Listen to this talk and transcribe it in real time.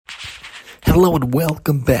Hello and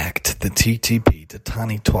welcome back to the TTP, to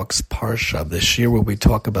Tani Talks Parsha, this year where we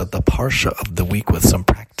talk about the Parsha of the week with some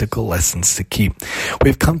practical lessons to keep.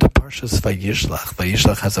 We've come to Parshas Vayishlach.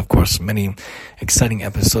 Vayishlach has, of course, many exciting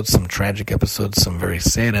episodes, some tragic episodes, some very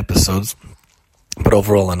sad episodes. But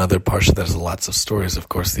overall, another parsha that has lots of stories. Of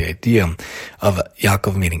course, the idea of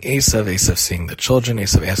Yaakov meeting Esav seeing the children,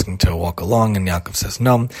 Esav asking to walk along, and Yaakov says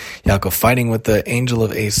no. Yaakov fighting with the angel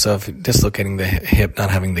of Esav, dislocating the hip, not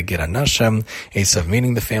having the Gid Anashem. Esav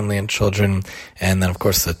meeting the family and children, and then, of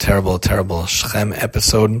course, the terrible Shechem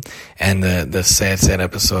episode, and the sad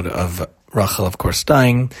episode of Rachel, of course,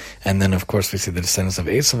 dying, and then, of course, we see the descendants of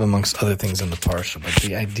Esav, amongst other things in the parsha. But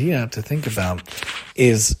the idea to think about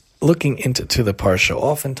is looking into the Parsha.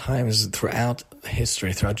 Oftentimes throughout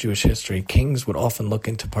Jewish history, kings would often look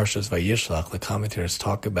into Parshas Vayishlach, the commentators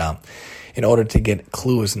talk about, in order to get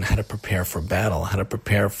clues on how to prepare for battle, how to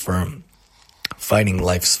prepare for fighting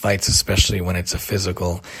life's fights, especially when it's a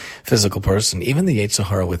physical person. Even the Yetzer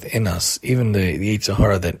Hara within us, even the Yetzer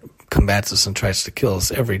Hara that combats us and tries to kill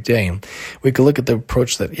us every day, we could look at the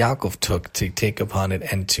approach that Yaakov took to take upon it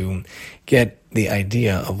and to get the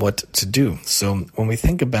idea of what to do. So when we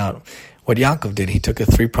think about what Yaakov did, he took a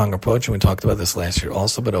three-pronged approach, and we talked about this last year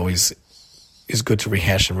also, but always is good to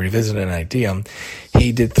rehash and revisit an idea.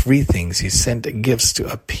 He did three things. He sent gifts to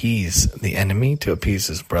appease the enemy, to appease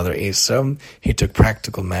his brother Esau. He took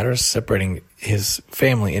practical matters, separating his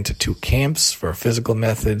family into two camps for physical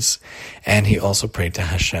methods, and he also prayed to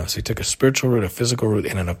Hashem. So he took a spiritual route, a physical route,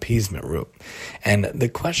 and an appeasement route. And the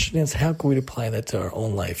question is, how can we apply that to our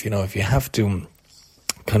own life? If you have to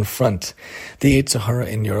confront the Yetzer Hara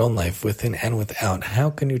in your own life, within and without,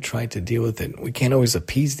 how can you try to deal with it? We can't always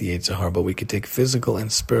appease the Yetzer Hara, but we could take physical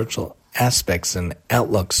and spiritual aspects and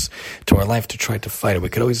outlooks to our life to try to fight it. We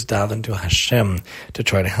could always dive into Hashem to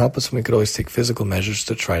try to help us, and we could always take physical measures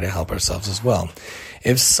to try to help ourselves as well.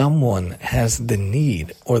 If someone has the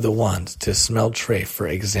need or the want to smell treif, for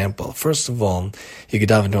example, first of all, you could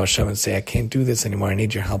dive into Hashem and say, I can't do this anymore, I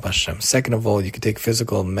need your help, Hashem. Second of all, you could take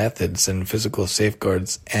physical methods and physical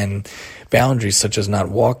safeguards and boundaries, such as not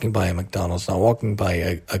walking by a McDonald's, not walking by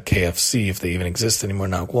a KFC, if they even exist anymore,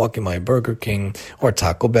 not walking by a Burger King or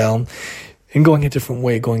Taco Bell, and going a different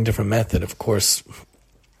way, going a different method. Of course,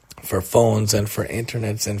 for phones and for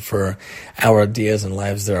internets and for our ideas and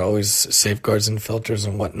lives, there are always safeguards and filters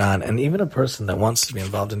and whatnot. And even a person that wants to be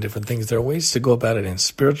involved in different things, there are ways to go about it in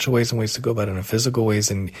spiritual ways and ways to go about it in physical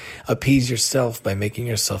ways, and appease yourself by making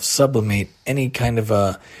yourself sublimate any kind of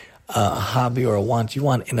a hobby or a want you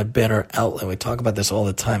want in a better outlet. We talk about this all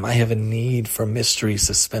the time. I have a need for mystery,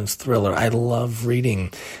 suspense, thriller. I love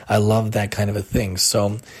reading. I love that kind of a thing.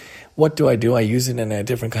 So what do? I use it in a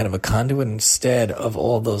different kind of a conduit instead of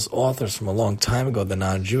all those authors from a long time ago, the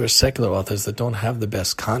non-Jewish secular authors that don't have the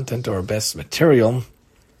best content or best material.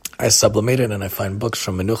 I sublimate it, and I find books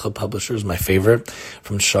from Menucha Publishers, my favorite,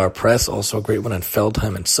 from Shar Press, also a great one, and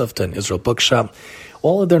Feldheim and Sufta and Israel Bookshop.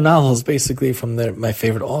 All of their novels, basically, from my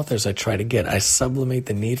favorite authors, I try to get. I sublimate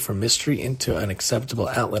the need for mystery into an acceptable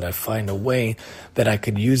outlet. I find a way that I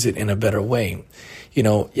could use it in a better way.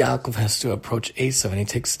 Yaakov has to approach Esav, and he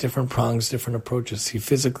takes different prongs, different approaches. He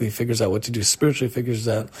physically figures out what to do, spiritually figures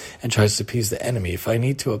out and tries to appease the enemy. If I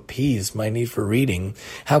need to appease my need for reading,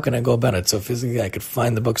 how can I go about it? So physically, I could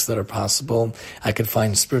find the books that are possible. I could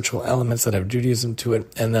find spiritual elements that have Judaism to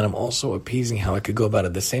it, and then I'm also appeasing how I could go about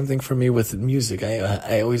it. The same thing for me with music.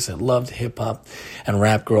 I always loved hip-hop and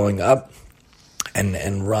rap growing up,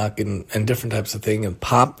 and rock and different types of thing, and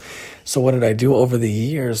pop. So what did I do? Over the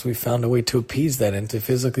years, we found a way to appease that and to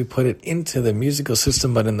physically put it into the musical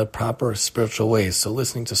system, but in the proper spiritual ways. So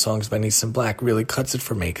listening to songs by Nissan Black really cuts it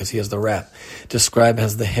for me, because he has the rap. Describe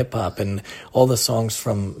has the hip-hop, and all the songs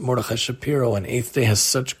from Mordechai Shapiro and Eighth Day has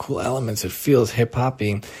such cool elements. It feels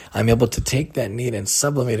hip-hoppy. I'm able to take that need and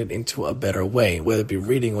sublimate it into a better way, whether it be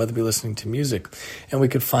reading, whether it be listening to music. And we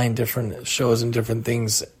could find different shows and different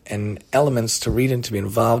things and elements to read and to be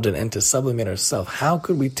involved in and to sublimate ourselves. How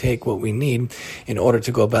could we take what we need in order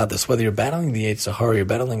to go about this? Whether you're battling the Yetzer Hara, you're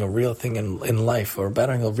battling a real thing in life, or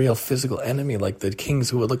battling a real physical enemy like the kings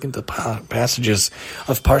who would look into passages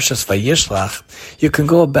of Parshas Vayishlach, you can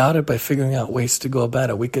go about it by figuring out ways to go about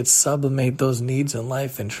it. We could sublimate those needs in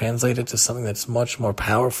life and translate it to something that's much more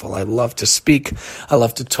powerful. I love to speak. I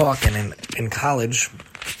love to talk. And in college,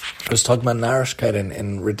 I was talking about narishkeit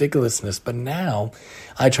and ridiculousness, but now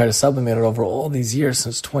I try to sublimate it over all these years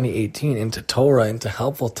since 2018 into Torah, into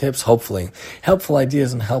helpful tips, hopefully, helpful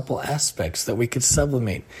ideas and helpful aspects that we could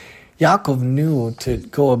sublimate. Yaakov knew to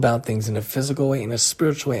go about things in a physical way, in a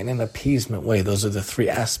spiritual way, and in an appeasement way. Those are the three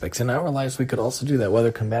aspects. In our lives, we could also do that,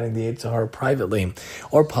 whether combating the Yetzer Hara privately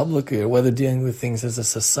or publicly, or whether dealing with things as a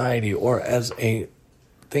society or as a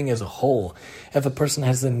thing as a whole. If a person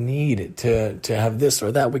has the need to have this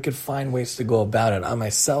or that, we could find ways to go about it. I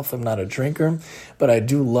myself am not a drinker, but I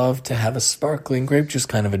do love to have a sparkling grape juice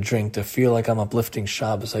kind of a drink to feel like I'm uplifting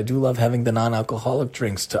Shabbos. I do love having the non-alcoholic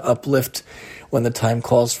drinks to uplift when the time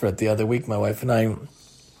calls for it. The other week, my wife and I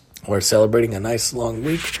were celebrating a nice long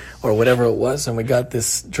week or whatever it was, and we got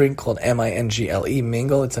this drink called M-I-N-G-L-E,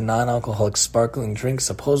 Mingle. It's a non-alcoholic sparkling drink.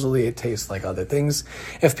 Supposedly it tastes like other things.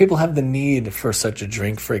 If people have the need for such a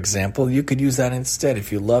drink, for example, you could use that instead.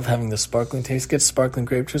 If you love having the sparkling taste, get sparkling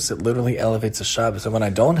grape juice. It literally elevates a Shabbos. And when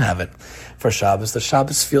I don't have it for Shabbos, the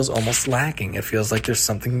Shabbos feels almost lacking. It feels like there's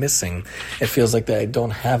something missing. It feels like that I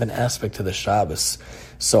don't have an aspect to the Shabbos.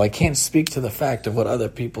 So I can't speak to the fact of what other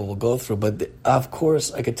people will go through, but of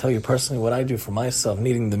course I could tell you personally what I do for myself,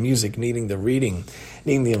 needing the music, needing the reading,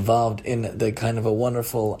 needing the involved in the kind of a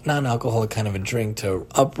wonderful, non-alcoholic kind of a drink to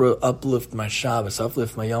uplift my Shabbos,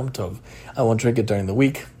 uplift my Yom Tov. I won't drink it during the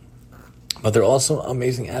week, but there are also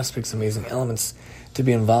amazing aspects, amazing elements to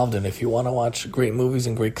be involved in. If you want to watch great movies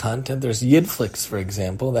and great content, there's Yidflix, for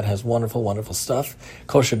example, that has wonderful, wonderful stuff.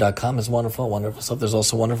 Kosher.com has wonderful, wonderful stuff. There's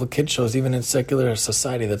also wonderful kid shows, even in secular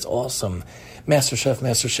society, that's awesome.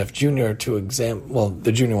 MasterChef Junior,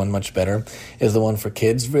 the junior one much better, is the one for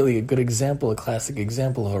kids. Really a good example, a classic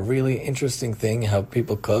example of a really interesting thing, how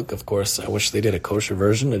people cook. Of course, I wish they did a kosher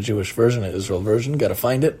version, a Jewish version, an Israel version. Got to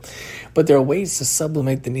find it. But there are ways to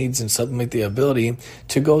sublimate the needs and sublimate the ability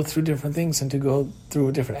to go through different things and to go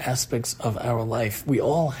through different aspects of our life. We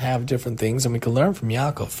all have different things, and we can learn from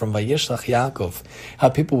Yaakov, from Vayishlach Yaakov, how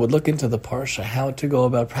people would look into the Parsha, how to go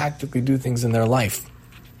about practically do things in their life.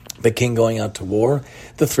 The king going out to war,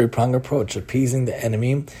 the three-pronged approach, appeasing the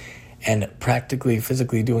enemy, and practically,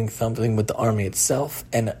 physically doing something with the army itself,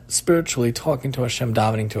 and spiritually talking to Hashem,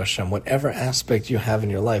 davening to Hashem. Whatever aspect you have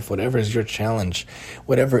in your life, whatever is your challenge,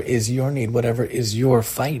 whatever is your need, whatever is your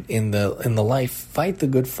fight in the life, fight the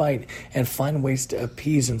good fight and find ways to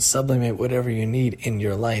appease and sublimate whatever you need in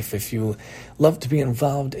your life. If you love to be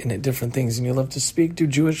involved in different things and you love to speak, do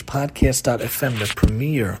JewishPodcast.fm, the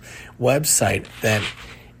premier website that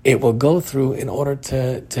it will go through in order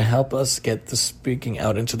to help us get the speaking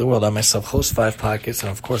out into the world. I myself host 5 podcasts, and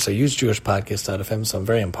of course I use JewishPodcast.fm, so I'm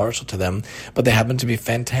very impartial to them, but they happen to be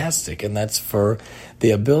fantastic, and that's for the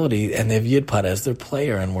ability, and they have YidPod as their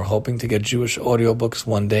player, and we're hoping to get Jewish audiobooks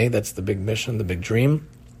one day. That's the big mission, the big dream.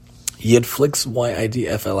 Yidflix,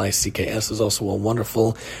 Yidflix, is also a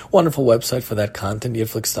wonderful, wonderful website for that content,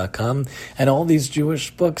 yidflix.com. And all these Jewish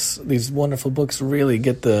books, these wonderful books, really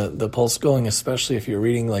get the pulse going, especially if you're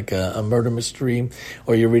reading like a murder mystery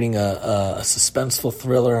or you're reading a suspenseful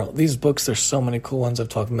thriller. These books, there's so many cool ones. I've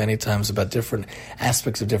talked many times about different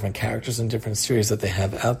aspects of different characters and different series that they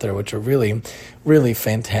have out there, which are really, really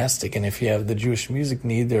fantastic. And if you have the Jewish music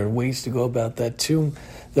need, there are ways to go about that too.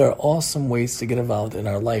 There are awesome ways to get involved in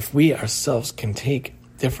our life. We ourselves can take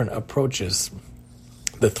different approaches.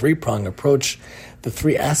 The three-prong approach, the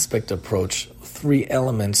three-aspect approach, 3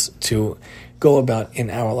 elements to go about in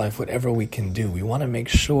our life, whatever we can do. We want to make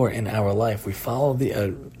sure in our life we follow the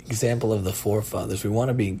example of the forefathers. We want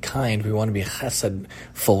to be kind. We want to be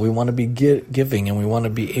chesedful. We want to be giving, and we want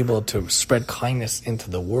to be able to spread kindness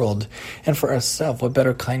into the world. And for ourselves, what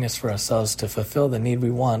better kindness for ourselves to fulfill the need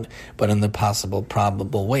we want, but in the possible,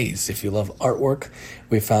 probable ways. If you love artwork,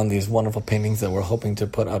 we found these wonderful paintings that we're hoping to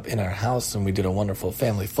put up in our house, and we did a wonderful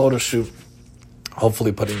family photo shoot.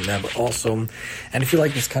 Hopefully putting that also. And if you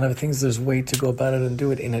like this kind of things, there's a way to go about it and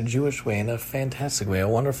do it in a Jewish way, in a fantastic way, a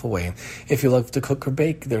wonderful way. If you love to cook or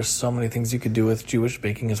bake, there's so many things you could do with Jewish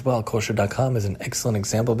baking as well. Kosher.com is an excellent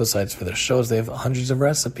example. Besides for their shows, they have hundreds of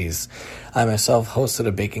recipes. I myself hosted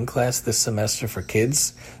a baking class this semester for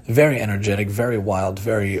kids. Very energetic, very wild,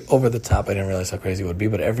 very over the top. I didn't realize how crazy it would be,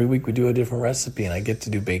 but every week we do a different recipe, and I get to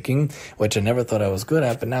do baking, which I never thought I was good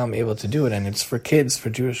at, but now I'm able to do it, and it's for kids, for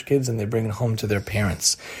Jewish kids, and they bring it home to their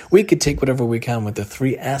parents. We could take whatever we can with the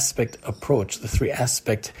 3-aspect approach, the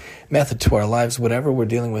 3-aspect method to our lives, whatever we're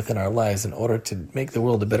dealing with in our lives, in order to make the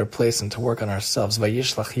world a better place and to work on ourselves.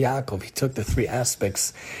 Vayishlach Yaakov, he took the 3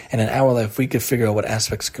 aspects, and in our life we could figure out what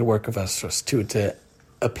aspects could work with us too, to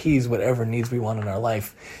appease whatever needs we want in our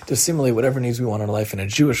life, to simulate whatever needs we want in our life in a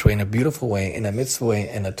Jewish way, in a beautiful way, in a mitzvah way,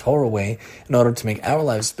 in a Torah way, in order to make our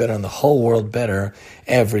lives better and the whole world better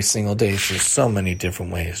every single day through so many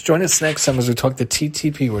different ways. Join us next time as we talk the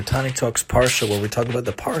TTP, where Tani talks Parsha, where we talk about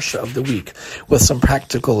the Parsha of the week with some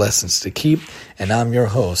practical lessons to keep. And I'm your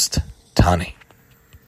host, Tani.